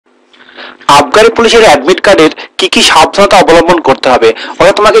আবগারি পুলিশের অ্যাডমিট কার্ডের কি কি সাবধানতা অবলম্বন করতে হবে,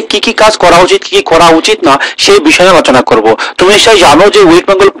 অর্থাৎ তোমাকে কি কি কাজ করা উচিত, কি কি করা উচিত না, সেই বিষয়ে আলোচনা করব। তুমি নিশ্চয়ই জানো যে ওয়েস্ট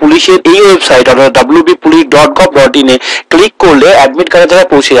বেঙ্গল পুলিশের এই ওয়েবসাইট অর্থাৎ wbpolice.gov.in এ ক্লিক করলে অ্যাডমিট কার্ডের জায়গায়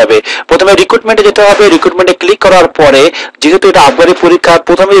পৌঁছে যাবে। প্রথমে রিক্রুটমেন্টে যেতে হবে। রিক্রুটমেন্টে ক্লিক করার পরে যেহেতু এটা আবগারি পরীক্ষা,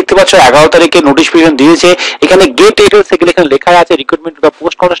 প্রথমে দেখতে পাচ্ছ 11 তারিখে নোটিফিকেশন দিয়েছে। এখানে গেট ডিটেইলস এখানে লেখা আছে রিক্রুটমেন্ট বা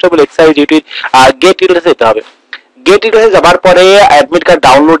পোস্ট কনস্টেবল এক্সাইজ ডিউটির গেট ডিটেইলসে যেতে হবে। গেট ডিটেইলসে যাবার পরে অ্যাডমিট কার্ড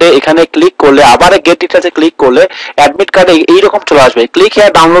ডাউনলোডে এখানে ক্লিক করলে, আবার গেট ডিটেইলসে ক্লিক করলে অ্যাডমিট কার্ড এইরকম চলে আসবে। Click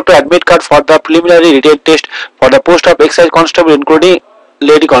here download to admit card for the preliminary written test for the post of excise constable including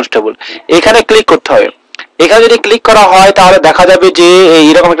lady constable. এখানে ক্লিক করতে হবে। এখানে যদি ক্লিক করা হয় তাহলে দেখা যাবে যে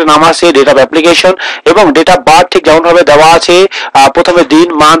এরকম একটা নাম আছে, ডেট অফ অ্যাপ্লিকেশন এবং ডেট অফ বার্থ ঠিক যেমন ভাবে দেওয়া আছে। প্রথমে দিন,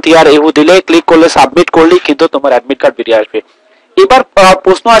 মান্থ, ইয়ার এহু দিলে ক্লিক করলে সাবমিট করলেই কিন্তু তোমার অ্যাডমিট কার্ড বেরিয়ে আসবে। এবার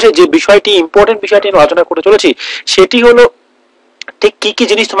প্রশ্ন আসে যে বিষয়টি ইম্পর্টেন্ট বিষয়টি আলোচনা করে চলেছি, সেটি হলো ঠিক কি কি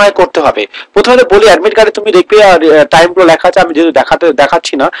জিনিস তোমাকে করতে হবে। প্রথমে বলি অ্যাডমিট কার্ডে তুমি দেখবে টাইম গুলো লেখা আছে, আমি যেহেতু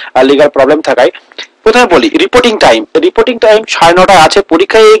দেখাচ্ছি না লিগাল প্রবলেম থাকায়। প্রথমে বলি রিপোর্টিং টাইম 9:30 আছে।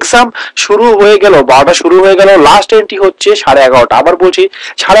 পরীক্ষায় এক্সাম শুরু হয়ে গেল 12টা শুরু হয়ে গেল, লাস্ট এন্ট্রি হচ্ছে 11:30। আবার বলছি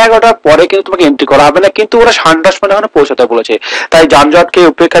 11:30 পরে কিন্তু তোমাকে এন্ট্রি করা হবে না, কিন্তু ওরা 10:30 ওখানে পৌঁছাতে বলেছে। তাই যানজটকে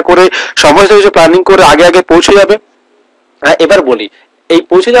উপেক্ষা করে সমস্ত কিছু প্ল্যানিং করে আগে আগে পৌঁছে যাবে। এবার বলি এই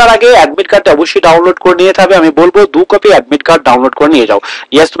পৌঁছে যাওয়ার আগে অ্যাডমিট কার্ডটা অবশ্যই ডাউনলোড করে নিয়ে যেতে হবে। আমি বলবো 2 কপি অ্যাডমিট কার্ড ডাউনলোড করে নিয়ে যাও।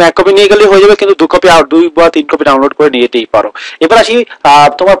 ইয়েস, তুমি 1 কপি নিয়ে গেলে হয়ে যাবে, কিন্তু 2 কপি আর 2 বা 3 কপি ডাউনলোড করে নিয়ে যেতেই পারো। এবার আসি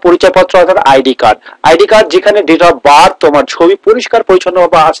তোমার পরিচয়পত্র অর্থাৎ আইডি কার্ড যেখানে ডেট অফ বার্থ, তোমার ছবি পরিষ্কার পরিচ্ছন্ন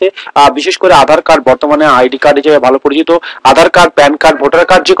ভাবে আছে। বিশেষ করে আধার কার্ড বর্তমানে আইডি কার্ড হিসেবে ভালো পরিচিত। আধার card, pan card, voter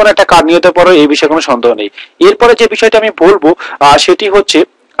card যে কোনো একটা কার্ড নিয়ে যেতে পারো, এই বিষয়ে কোনো সন্দেহ নেই। এরপরে যে বিষয়টা আমি বলবো সেটি হচ্ছে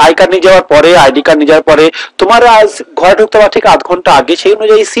আই কার্ড নিয়ে যাওয়ার পরে, আইডি কার্ড নিয়ে যাওয়ার পরে তোমার ঘরে ঢুকতে পারা ঠিক 8 ঘন্টা আগে সেই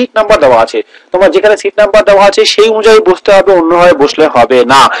অনুযায়ী সিট নাম্বার দেওয়া আছে। তোমার যেখানে সিট নাম্বার দেওয়া আছে সেই অনুযায়ী বসতে হবে, অন্যভাবে বসলে হবে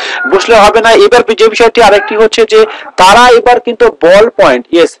না। এবার যে বিষয়টি আরেকটি হচ্ছে যে তারা এবার কিন্তু বল পয়েন্ট,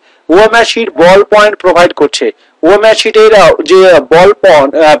 ইয়েস, ওএমআর শিট বল পয়েন্ট প্রোভাইড করছে। ওএমআর শিটের যে বল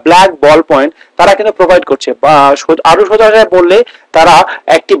পয়েন্ট, ব্ল্যাক বল পয়েন্ট তারা কিন্তু প্রোভাইড করছে। আরো সোজা বললে তারা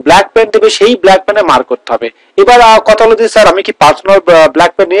একটি ব্ল্যাক পেন দেবে, সেই ব্ল্যাক পেনে মার্ক করতে হবে। এবার কথা হলো যে স্যার আমি কি পার্সোনাল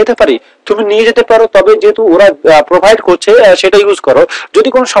ব্ল্যাক পেন নিয়ে যেতে পারি? তুমি নিয়ে যেতে পারো, তবে যেহেতু ওরা প্রোভাইড করছে সেটা ইউজ করো। যদি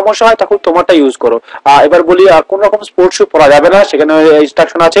কোনো সমস্যা হয় তখন তোমারটা ইউজ করো। এবার বলি কোন রকম স্পোর্টস শু পরা যাবে না, সেখানে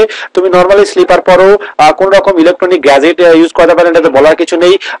ইনস্ট্রাকশন আছে। তুমি নর্মালি স্লিপার পরো, কোন রকম ইলেকট্রনিক গ্যাজেট ইউজ করা যাবে না, এটাতে বলার কিছু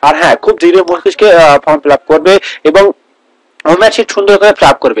নেই। আর হ্যাঁ, খুব ধীরে মস্তিষ্কে ফর্ম ফিল আপ করবে এবং ওমার শিট সুন্দর করে ফিল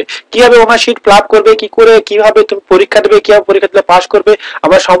আপ করবে। কিভাবে ওমার শিট ফিল আপ করবে, কি করে, কিভাবে তুমি পরীক্ষা দেবে, কিভাবে পরীক্ষা দিলে পাস করবে,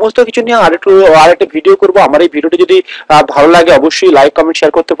 আমরা সমস্ত কিছু নিয়ে আরেকটা ভিডিও করব। আমার এই ভিডিওটি যদি ভালো লাগে অবশ্যই লাইক, কমেন্ট,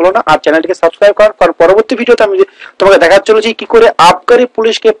 শেয়ার করতে ভুলো না। আর চ্যানেলটিকে সাবস্ক্রাইব করুন, কারণ পরবর্তী ভিডিওতে আমি তোমাকে দেখাতে চলেছি কি করে আবগারি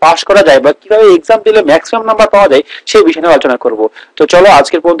পুলিশকে পাস করা যায় বা কিভাবে এক্সাম দিলে ম্যাক্সিমাম নাম্বার পাওয়া যায় সেই বিষয়ে আলোচনা করব। তো চলো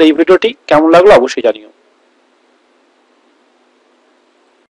আজকের পর্যন্ত এই ভিডিওটি কেমন লাগলো অবশ্যই জানিও।